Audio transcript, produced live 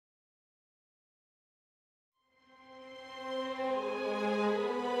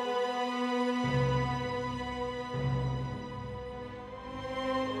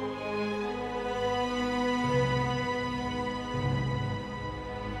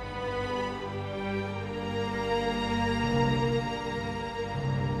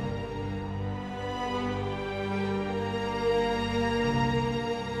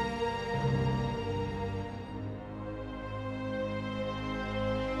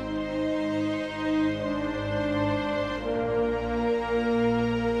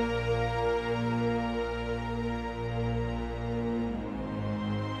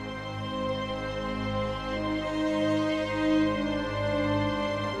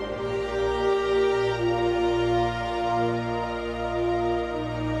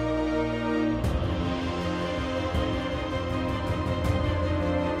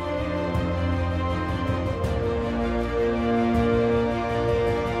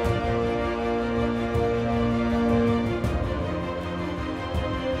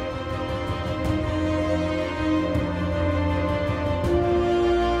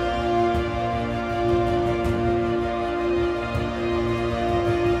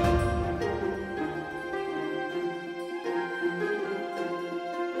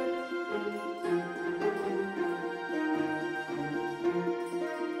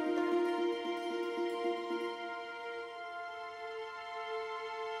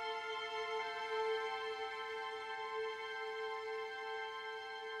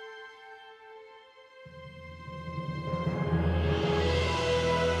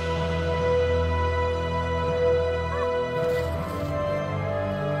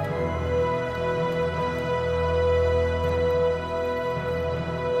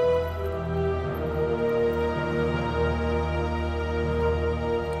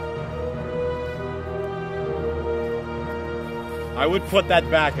I would put that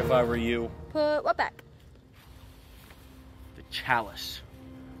back if I were you. Put what back? The chalice.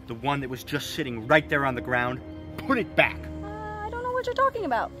 The one that was just sitting right there on the ground. Put it back. I don't know what you're talking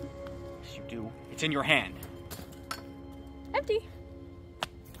about. Yes, you do. It's in your hand. Empty.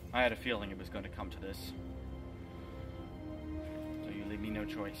 I had a feeling it was going to come to this. So you leave me no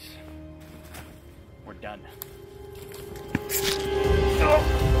choice. We're done.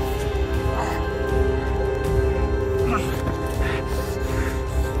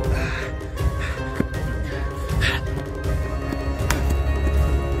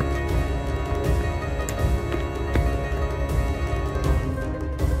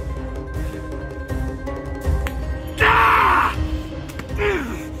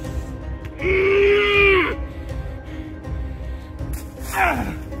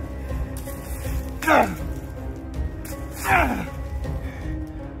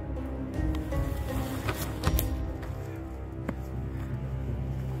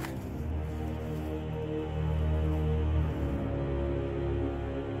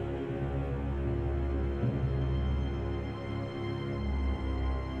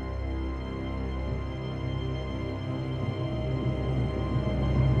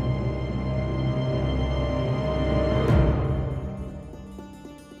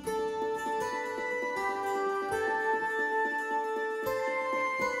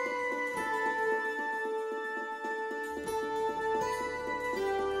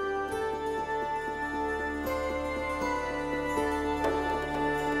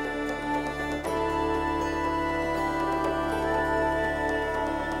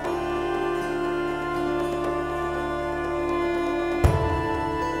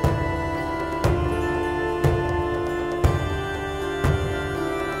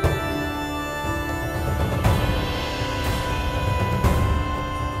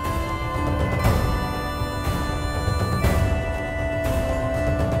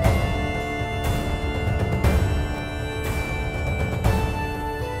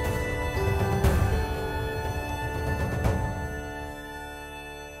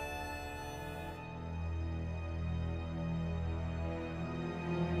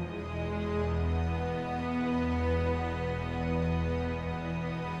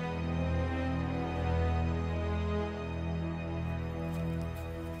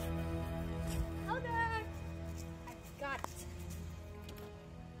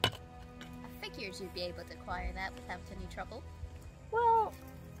 You'd be able to acquire that without any trouble. Well,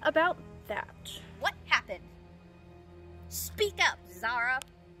 about that. What happened? Speak up, Zara.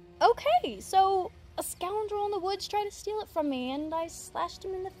 Okay, so a scoundrel in the woods tried to steal it from me, and I slashed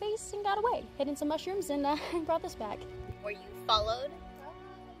him in the face and got away. Hid in some mushrooms and brought this back. Were you followed?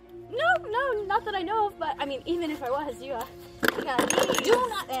 No, not that I know of, but I mean, even if I was, you got these. Do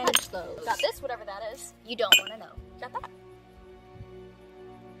not touch those. Got this, whatever that is. You don't want to know. Got that.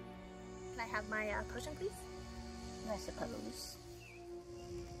 Can I have my potion, please? I suppose.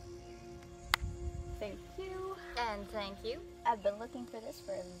 Thank you. And thank you. I've been looking for this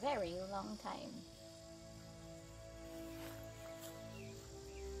for a very long time.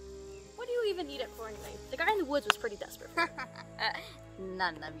 What do you even need it for anyway? The guy in the woods was pretty desperate for it.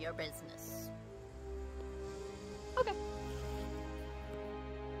 None of your business. Okay.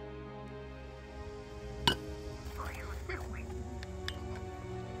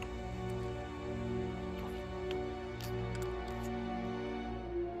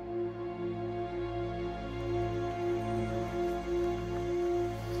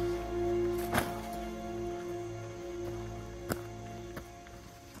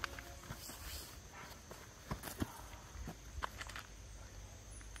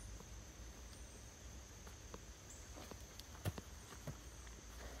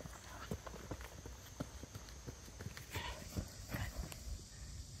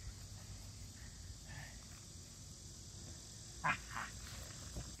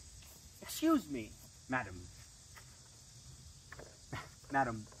 Excuse me, madam.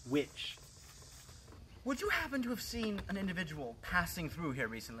 Madam Witch. Would you happen to have seen an individual passing through here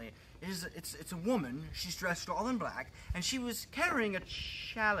recently? It's a woman. She's dressed all in black, and she was carrying a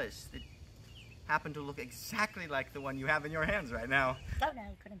chalice that happened to look exactly like the one you have in your hands right now. Oh no,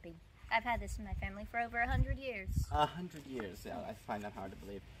 couldn't be. I've had this in my family for over 100 years. 100 years, yeah, I find that hard to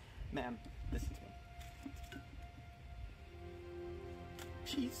believe. Ma'am, listen to me.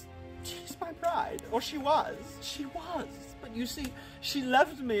 She's my bride, or she was. But you see, she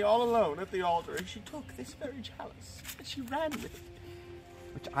left me all alone at the altar, and she took this very chalice, and she ran with it.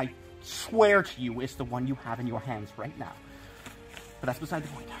 Which I swear to you is the one you have in your hands right now. But that's beside the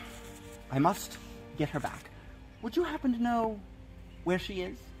point. I must get her back. Would you happen to know where she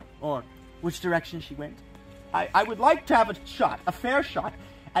is? Or which direction she went? I would like to have a shot, a fair shot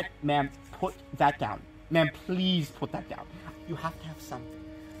at... Ma'am, put that down. Ma'am, please put that down. You have to have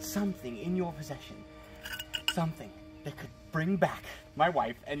something in your possession. Something that could bring back my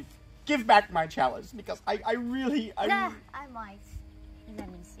wife and give back my chalice, because I really... Nah, I might. Let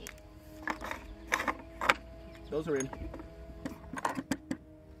me see. Those are in.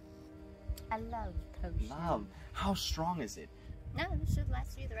 I love potions. Love. How strong is it? No, this should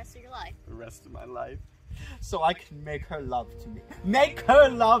last you the rest of your life. The rest of my life. So I can make her love to me. Make her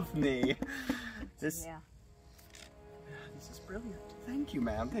love me! This is brilliant. Thank you,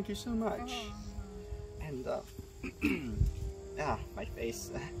 ma'am. Thank you so much. And, my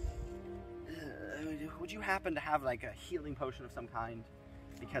face. Would you happen to have, like, a healing potion of some kind?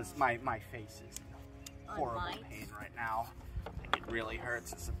 Because my face is in horrible pain right now. It really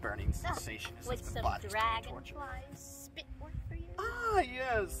hurts. It's a burning sensation. Would some dragonfly spit work for you? Ah,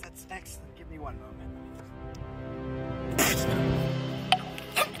 yes. That's excellent. Give me one moment.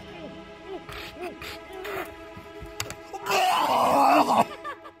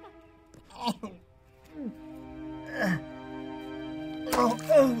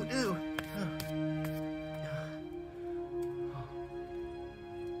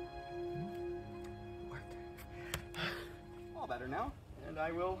 All better now, and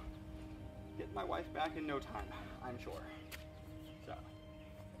I will get my wife back in no time, I'm sure. So,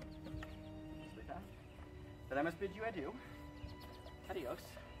 then I must bid you adieu. Adios.